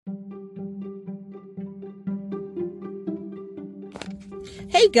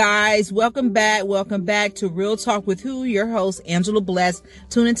Hey guys, welcome back. Welcome back to Real Talk with Who, your host, Angela Bless.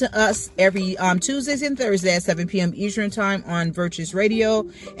 Tune into us every Tuesdays and Thursdays at 7 p.m. Eastern Time on Virtuous Radio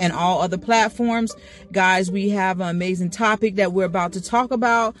and all other platforms. Guys, we have an amazing topic that we're about to talk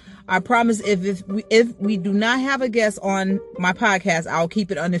about. I promise if we do not have a guest on my podcast, I'll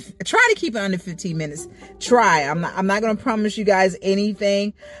try to keep it under 15 minutes. I'm not going to promise you guys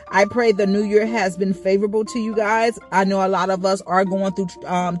anything. I pray the new year has been favorable to you guys. I know a lot of us are going through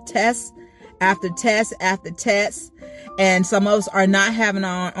tests after tests after tests, and some of us are not having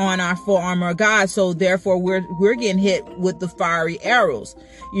on our full armor of God. So therefore we're getting hit with the fiery arrows.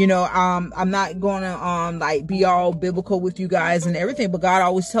 I'm not going to be all biblical with you guys and everything, but God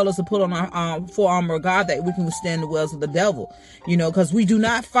always tells us to put on our full armor of God that we can withstand the wills of the devil. Because we do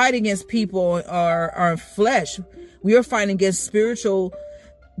not fight against people or flesh. We are fighting against spiritual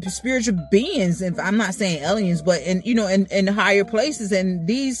beings. And I'm not saying aliens, but in higher places. And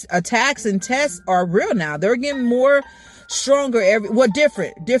these attacks and tests are real now. They're getting more stronger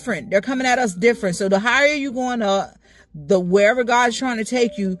different. They're coming at us different. So the higher you're going up, wherever God's trying to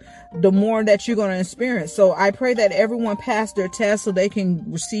take you, the more that you're going to experience. So I pray that everyone pass their test so they can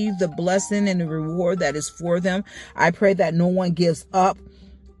receive the blessing and the reward that is for them. I pray that no one gives up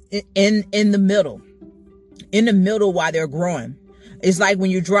in the middle while they're growing. It's like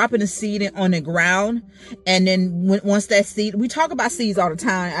when you're dropping a seed on the ground, and then once that seed, we talk about seeds all the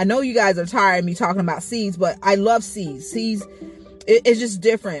time. I know you guys are tired of me talking about seeds, but I love seeds. Seeds, it's just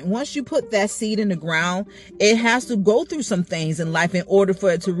different. Once you put that seed in the ground, it has to go through some things in life in order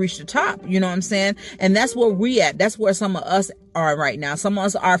for it to reach the top. You know what I'm saying? And that's where we at. That's where some of us are right now. Some of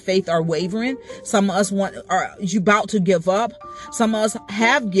us, our faith are wavering. Some of us are about to give up. Some of us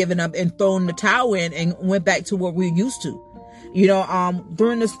have given up and thrown the towel in and went back to what we're used to.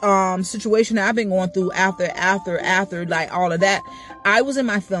 During this situation that I've been going through after like all of that, I was in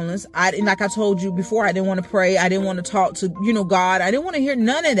my feelings. Like I told you before, I didn't want to pray. I didn't want to talk to, God. I didn't want to hear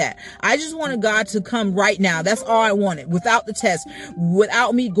none of that. I just wanted God to come right now. That's all I wanted, without the test,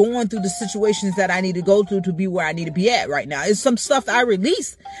 without me going through the situations that I need to go through to be where I need to be at right now. It's some stuff I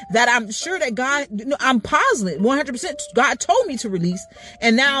released that I'm sure that God, I'm positive 100% God told me to release.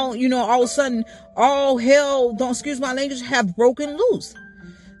 And now, all of a sudden, all hell, don't excuse my language, have broken loose.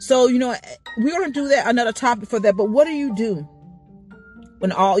 So, we're going to do that, another topic for that. But what do you do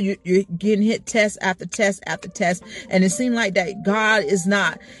when you're getting hit test after test after test, and it seems like that God is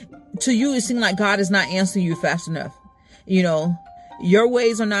not, to you, it seems like God is not answering you fast enough. Your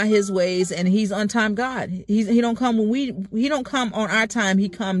ways are not his ways, and he's on time God. He don't come he don't come on our time. He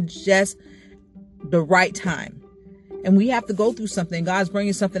comes just the right time. And we have to go through something. God's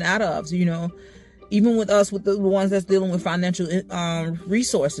bringing something out of us, even with us, with the ones that's dealing with financial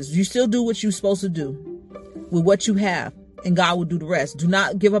resources. You still do what you're supposed to do with what you have, and God will do the rest. Do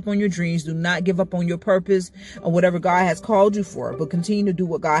not give up on your dreams. Do not give up on your purpose or whatever God has called you for, but continue to do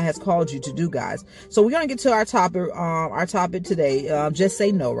what God has called you to do, guys. So we're going to get to our topic today. Just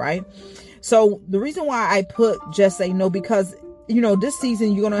say no, right? So the reason why I put just say no, because, this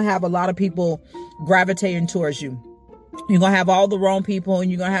season you're going to have a lot of people gravitating towards you. You're going to have all the wrong people,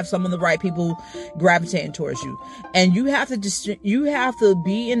 and you're going to have some of the right people gravitating towards you. And you have to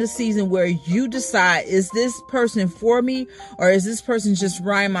be in the season where you decide, is this person for me, or is this person just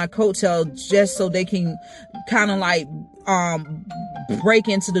riding my coattail just so they can kind of like, break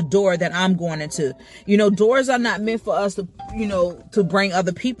into the door that I'm going into. Doors are not meant for us to, to bring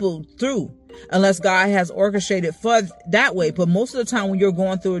other people through, unless God has orchestrated for that way. But most of the time when you're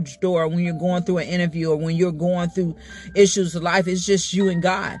going through a door, when you're going through an interview, or when you're going through issues of life, it's just you and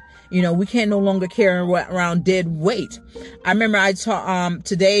God. We can't no longer carry around dead weight. I remember I taught,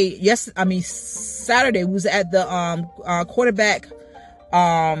 Saturday, we was at the, quarterback,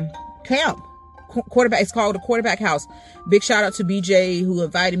 camp. It's called the Quarterback House. Big shout out to BJ who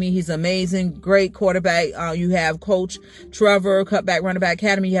invited me. He's amazing, great quarterback. You have Coach Trevor, Cutback Running Back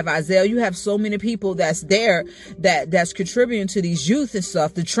Academy. You have Isaiah. You have so many people that's there that's contributing to these youth and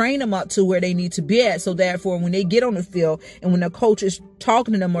stuff to train them up to where they need to be at. So therefore, when they get on the field and when the coach is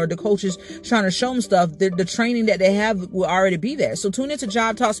talking to them or the coach is trying to show them stuff, the training that they have will already be there. So tune into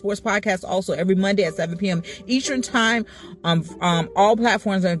Job Talk Sports Podcast also every Monday at 7 p.m. Eastern Time on all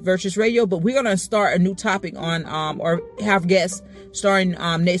platforms on Virtuous Radio. But we're going to start a new topic on or have guests starting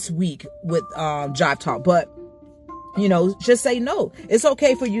next week with Job Talk. But just say no. It's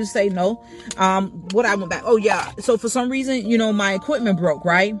okay for you to say no. What I went back. Oh yeah. So for some reason, my equipment broke,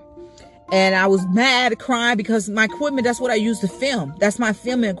 right? And I was mad, crying, because my equipment, that's what I use to film. That's my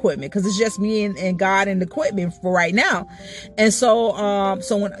filming equipment, because it's just me and God and the equipment for right now. And so,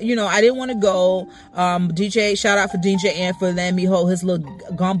 when, I didn't want to go. Shout out for DJ Ant for letting me hold his little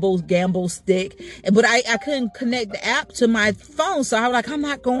gamble stick. But I couldn't connect the app to my phone. So I was like, I'm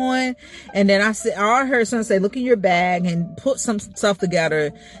not going. And then I heard someone say, look in your bag and put some stuff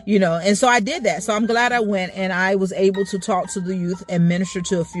together, and so I did that. So I'm glad I went, and I was able to talk to the youth and minister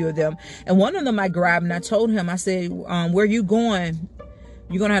to a few of them. And one of them I grabbed, and I told him, I said, where you going?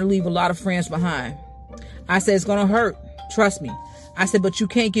 You're going to have to leave a lot of friends behind. I said, it's going to hurt. Trust me. I said, but you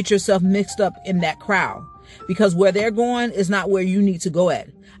can't get yourself mixed up in that crowd, because where they're going is not where you need to go at.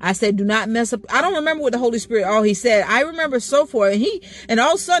 I said, do not mess up. I don't remember what the Holy Spirit, all he said. I remember so forth. And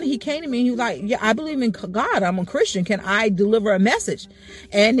all of a sudden he came to me and he was like, yeah, I believe in God. I'm a Christian. Can I deliver a message?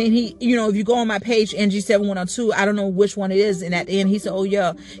 And then he, if you go on my page, NG7102, I don't know which one it is. And at the end, he said, oh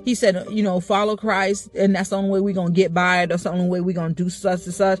yeah. He said, follow Christ. And that's the only way we're going to get by. That's the only way we're going to do such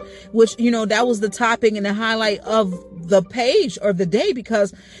and such, which, that was the topic and the highlight of the page or the day,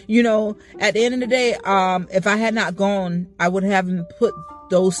 because, at the end of the day, if I had not gone, I would haven't put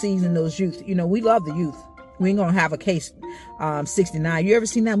those seeds in those youth. We love the youth. We ain't gonna have a case 69. You ever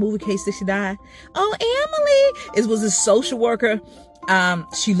seen that movie, Case 69? Oh, Emily. It was a social worker.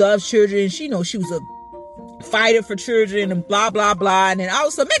 She loves children. She was a fighter for children and blah, blah, blah. And then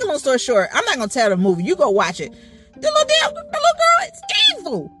also, make a long story short, I'm not gonna tell the movie. You go watch it. The little girl is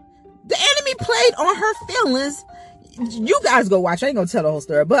evil. The enemy played on her feelings. You guys go watch. I ain't gonna tell the whole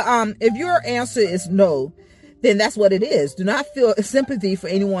story. But if your answer is no, then that's what it is. Do not feel sympathy for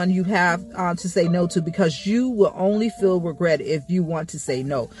anyone you have to say no to, because you will only feel regret if you want to say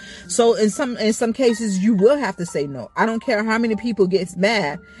no. So in some cases, you will have to say no. I don't care how many people get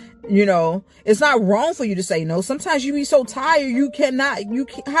mad. It's not wrong for you to say no. Sometimes you be so tired,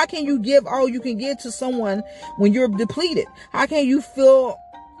 how can you give all you can give to someone when you're depleted? How can you fill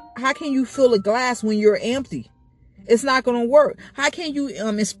a glass when you're empty? It's not going to work. How can you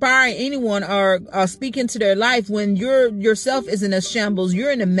inspire anyone or speak into their life when yourself is in a shambles, you're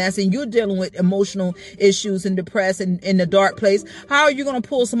in a mess, and you're dealing with emotional issues and depressed and in the dark place? How are you going to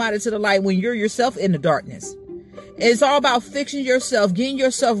pull somebody to the light when you're yourself in the darkness? It's all about fixing yourself, getting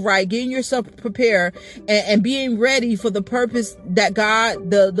yourself right, getting yourself prepared, and being ready for the purpose that God,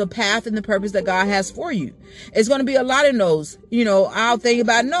 the path and the purpose that God has for you. It's going to be a lot of no's. I'll think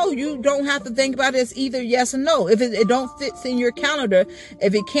about no. You don't have to think about it. It's either yes or no. If it don't fit in your calendar,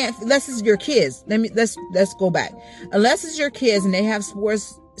 if it can't, unless it's your kids. Let's go back. Unless it's your kids and they have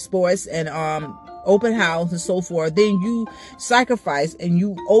sports and open house and so forth, then you sacrifice and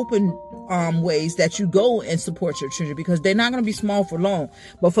you open ways that you go and support your children, because they're not going to be small for long.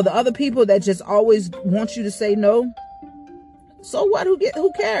 But for the other people that just always want you to say no, so what?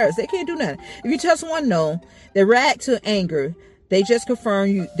 Who cares? They can't do nothing. If you tell someone no, they react to anger. They just confirm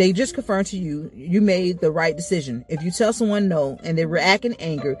to you, you made the right decision. If you tell someone no and they react in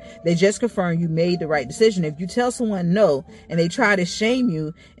anger, they just confirm you made the right decision. If you tell someone no and they try to shame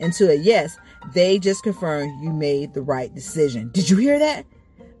you into a yes, they just confirm you made the right decision. Did you hear that?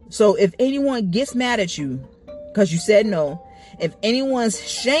 So if anyone gets mad at you because you said no, if anyone's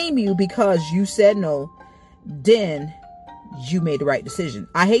shame you because you said no, then you made the right decision.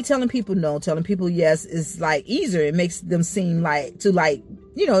 I hate telling people no. Telling people yes is like easier. It makes them seem it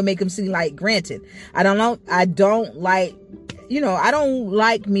make them seem like granted. I don't like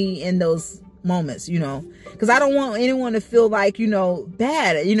me in those moments, because I don't want anyone to feel like,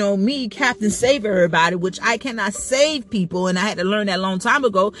 bad, me, Captain Save Everybody, which I cannot save people. And I had to learn that a long time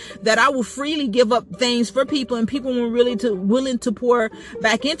ago, that I will freely give up things for people, and people were really willing to pour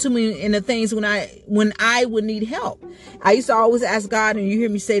back into me in the things when I would need help. I used to always ask God, and you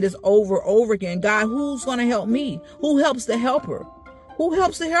hear me say this over and over again, God, who's going to help me? Who helps the helper? Who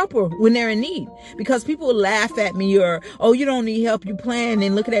helps the helper when they're in need? Because people laugh at me or, oh, you don't need help, you playing,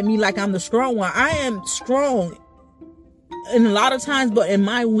 and looking at me like I'm the strong one. I am strong in a lot of times, but in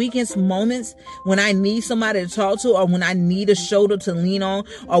my weakest moments, when I need somebody to talk to, or when I need a shoulder to lean on,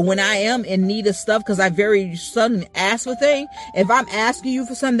 or when I am in need of stuff because I very suddenly ask for things, if I'm asking you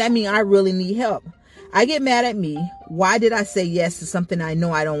for something, that means I really need help. I get mad at me. Why did I say yes to something I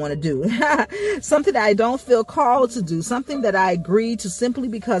know I don't want to do? Something that I don't feel called to do. Something that I agreed to simply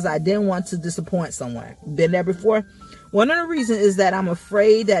because I didn't want to disappoint someone. Been there before? One of the reasons is that I'm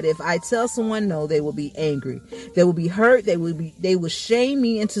afraid that if I tell someone no, they will be angry. They will be hurt. They will shame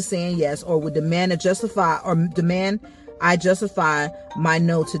me into saying yes, or would demand I justify my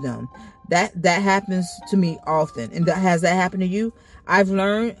no to them. That happens to me often. And has that happened to you? I've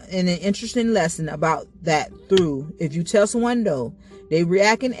learned an interesting lesson about that through, if you tell someone no, They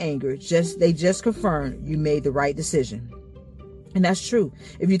react in anger. They just confirm you made the right decision. And that's true.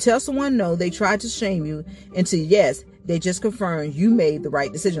 If you tell someone no, they try to shame you into yes. They just confirm you made the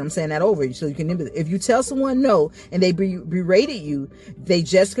right decision. I'm saying that over so you can. If you tell someone no and they berated you, they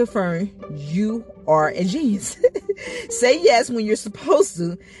just confirm you are a genius. Say yes when you're supposed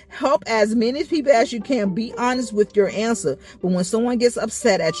to. Help as many people as you can. Be honest with your answer. But when someone gets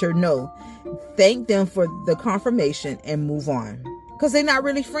upset at your no, thank them for the confirmation and move on. Because they're not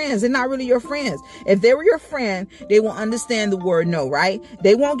really friends. They're not really your friends. If they were your friend, they will understand the word no, right?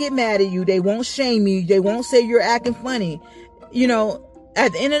 They won't get mad at you. They won't shame you. They won't say you're acting funny. You know,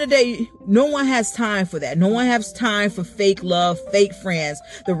 at the end of the day, no one has time for that. No one has time for fake love, fake friends.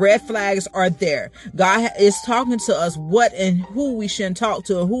 The red flags are there. God is talking to us what and who we shouldn't talk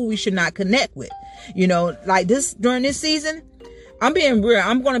to and who we should not connect with. You know, like this during this season, I'm being real.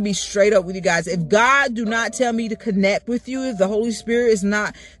 I'm going to be straight up with you guys. If God do not tell me to connect with you, if the Holy Spirit is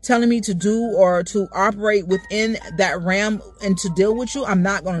not telling me to do or to operate within that realm and to deal with you, I'm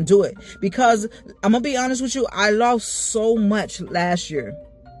not going to do it. Because I'm going to be honest with you, I lost so much last year.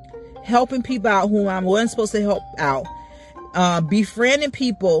 Helping people out whom I wasn't supposed to help out. Befriending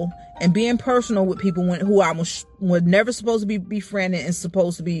people and being personal with people who I was never supposed to be befriending and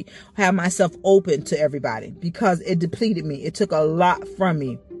supposed to be have myself open to everybody, because it depleted me. It took a lot from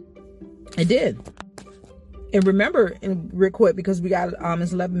me. It did. And remember, and real quick, because we got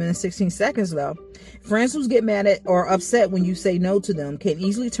it's 11 minutes 16 seconds left. Friends who get mad at or upset when you say no to them can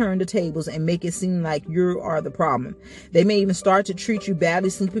easily turn the tables and make it seem like you are the problem. They may even start to treat you badly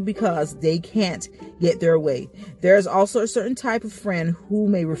simply because they can't get their way. There is also a certain type of friend who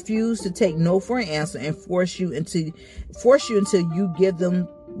may refuse to take no for an answer and force you until you give them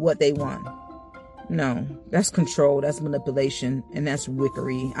what they want. No, that's control, that's manipulation, and that's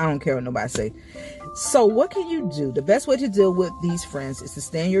wickery. I don't care what nobody say. So what can you do? The best way to deal with these friends is to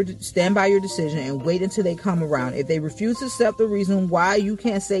stand by your decision and wait until they come around. If they refuse to accept the reason why you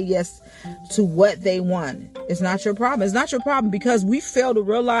can't say yes to what they want, it's not your problem. It's not your problem, because we fail to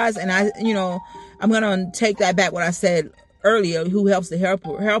realize, and I'm going to take that back what I said earlier, who helps the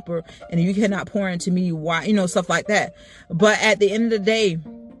helper, and you cannot pour into me why, stuff like that. But at the end of the day,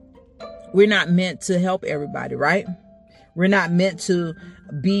 we're not meant to help everybody, right? We're not meant to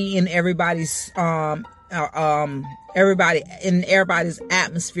be in everybody's atmosphere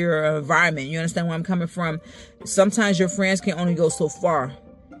or environment. You understand where I'm coming from? Sometimes your friends can only go so far.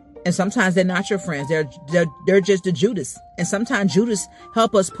 And sometimes they're not your friends. They're just the Judas. And sometimes Judas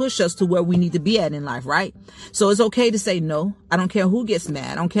help us push us to where we need to be at in life, right? So it's okay to say no. I don't care who gets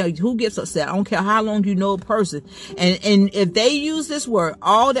mad. I don't care who gets upset. I don't care how long you know a person. And if they use this word,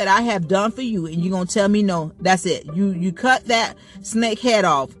 all that I have done for you, and you're going to tell me no, that's it. You cut that snake head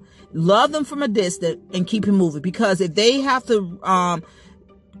off. Love them from a distance and keep it moving. Because if they have to,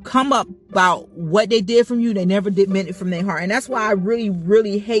 come up about what they did from you, they never did meant it from their heart. And that's why I really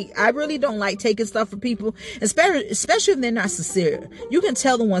don't like taking stuff from people, especially if they're not sincere. You can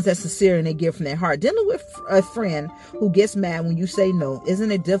tell the ones that's sincere and they give from their heart. Dealing with a friend who gets mad when you say no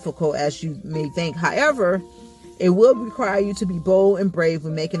isn't as difficult as you may think. However, it will require you to be bold and brave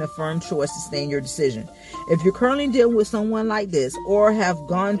when making a firm choice to stay in your decision. If you're currently dealing with someone like this or have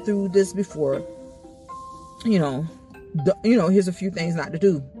gone through this before, here's a few things not to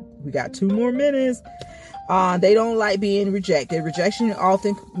do. We got 2 more minutes. They don't like being rejected. Rejection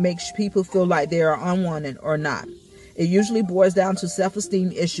often makes people feel like they are unwanted or not. It usually boils down to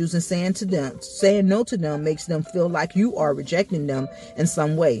self-esteem issues, and saying no to them makes them feel like you are rejecting them in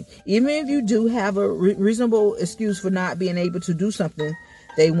some way. Even if you do have a reasonable excuse for not being able to do something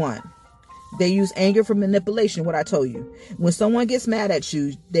they want. They use anger for manipulation, what I told you. When someone gets mad at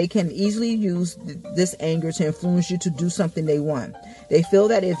you, they can easily use this anger to influence you to do something they want. They feel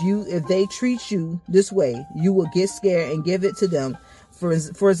that if they treat you this way, you will get scared and give it to them.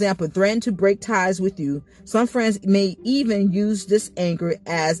 For example, threaten to break ties with you. Some friends may even use this anger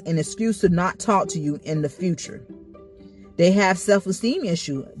as an excuse to not talk to you in the future. They have self-esteem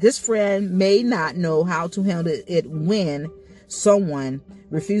issue. This friend may not know how to handle it when someone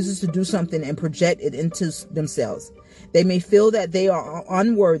refuses to do something and project it into themselves. They may feel that they are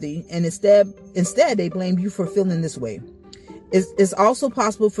unworthy, and instead they blame you for feeling this way. It's also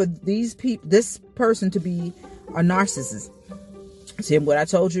possible for this person to be a narcissist. See what I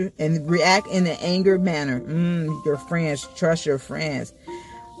told you? And react in an anger manner. Your friends, trust your friends.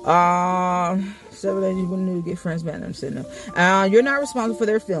 Several ladies will need to get friends back. I'm saying no. You're not responsible for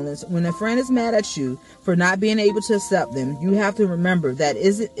their feelings. When a friend is mad at you for not being able to accept them, you have to remember that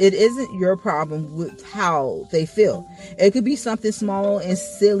it isn't your problem with how they feel. It could be something small and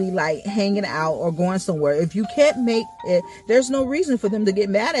silly like hanging out or going somewhere. If you can't make it, there's no reason for them to get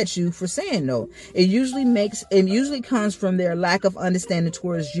mad at you for saying no. It usually comes from their lack of understanding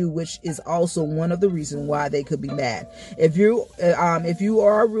towards you, which is also one of the reasons why they could be mad. If you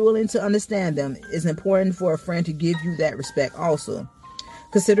are willing to understand them, it's important for a friend to give you that respect also.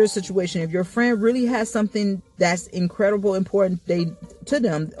 Consider a situation. If your friend really has something that's incredibly important to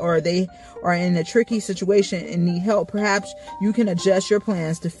them, or they are in a tricky situation and need help, perhaps you can adjust your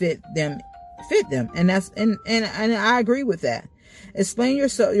plans to fit them. And I agree with that. Explain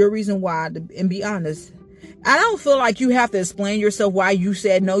your reason why and be honest. I don't feel like you have to explain yourself why you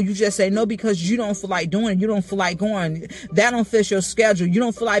said no. You just say no because you don't feel like doing it. You don't feel like going. That don't fit your schedule. You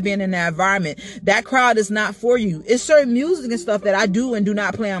don't feel like being in that environment. That crowd is not for you. It's certain music and stuff that I do and do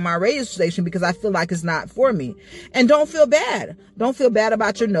not play on my radio station because I feel like it's not for me. And don't feel bad. Don't feel bad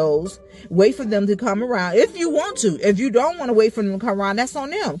about your nose. Wait for them to come around if you want to. If you don't want to wait for them to come around, that's on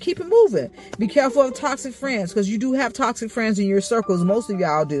them. Keep it moving. Be careful of toxic friends because you do have toxic friends in your circles. Most of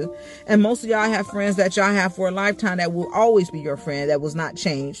y'all do. And most of y'all have friends that y'all have for a lifetime that will always be your friend, that was not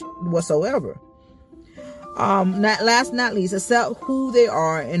changed whatsoever. Not least, accept who they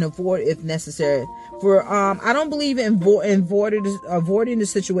are and avoid if necessary. For I don't believe in avoiding the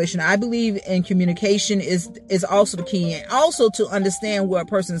situation. I believe in communication is also the key, and also to understand where a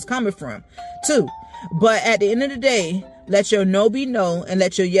person is coming from too. But at the end of the day, let your no be no and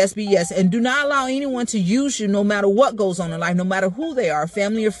let your yes be yes. And do not allow anyone to use you no matter what goes on in life, no matter who they are,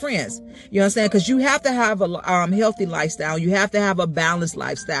 family or friends. You understand? Because you have to have a healthy lifestyle. You have to have a balanced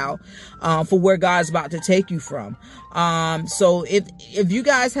lifestyle for where God's about to take you from. So if you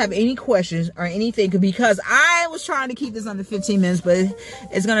guys have any questions or anything, because I was trying to keep this under 15 minutes, but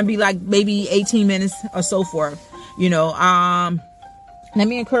it's going to be like maybe 18 minutes or so forth. Let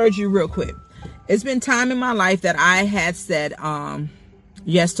me encourage you real quick. It's been time in my life that I had said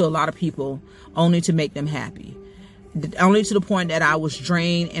yes to a lot of people only to make them happy. Only to the point that I was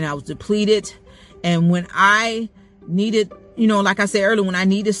drained and I was depleted. And when I needed, like I said earlier, when I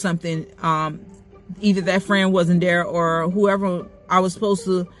needed something, either that friend wasn't there or whoever I was supposed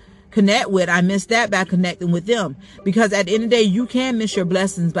to connect with, I missed that by connecting with them. Because at the end of the day, you can miss your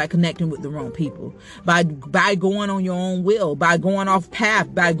blessings by connecting with the wrong people, by going on your own will, by going off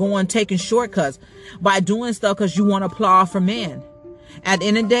path, by taking shortcuts, by doing stuff because you want applause from men. At the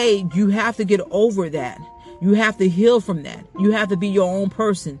end of the day, you have to get over that. You have to heal from that. You have to be your own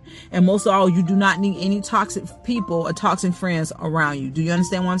person. And most of all, you do not need any toxic people or toxic friends around you. Do you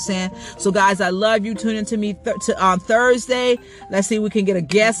understand what I'm saying? So guys, I love you. Tune into me on Thursday. Let's see if we can get a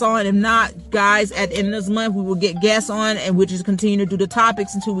guest on. If not, guys, at the end of this month, we will get guests on and we'll just continue to do the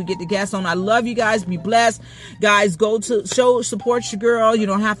topics until we get the guests on. I love you guys. Be blessed. Guys, go to support your girl. You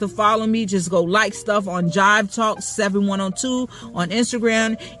don't have to follow me. Just go like stuff on Jive Talk 7102 on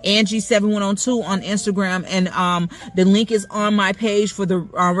Instagram, Angie 7102 on Instagram. And the link is on my page for the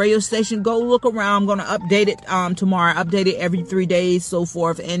radio station. Go look around. I'm going to update it tomorrow. Update it every 3 days, so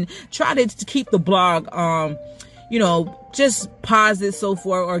forth. And try to keep the blog, just positive, so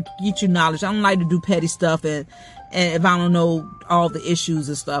forth, or get you knowledge. I don't like to do petty stuff. And if I don't know all the issues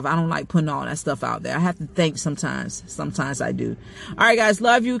and stuff, I don't like putting all that stuff out there. I have to think sometimes. Sometimes I do. All right, guys.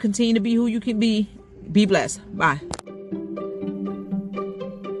 Love you. Continue to be who you can be. Be blessed. Bye.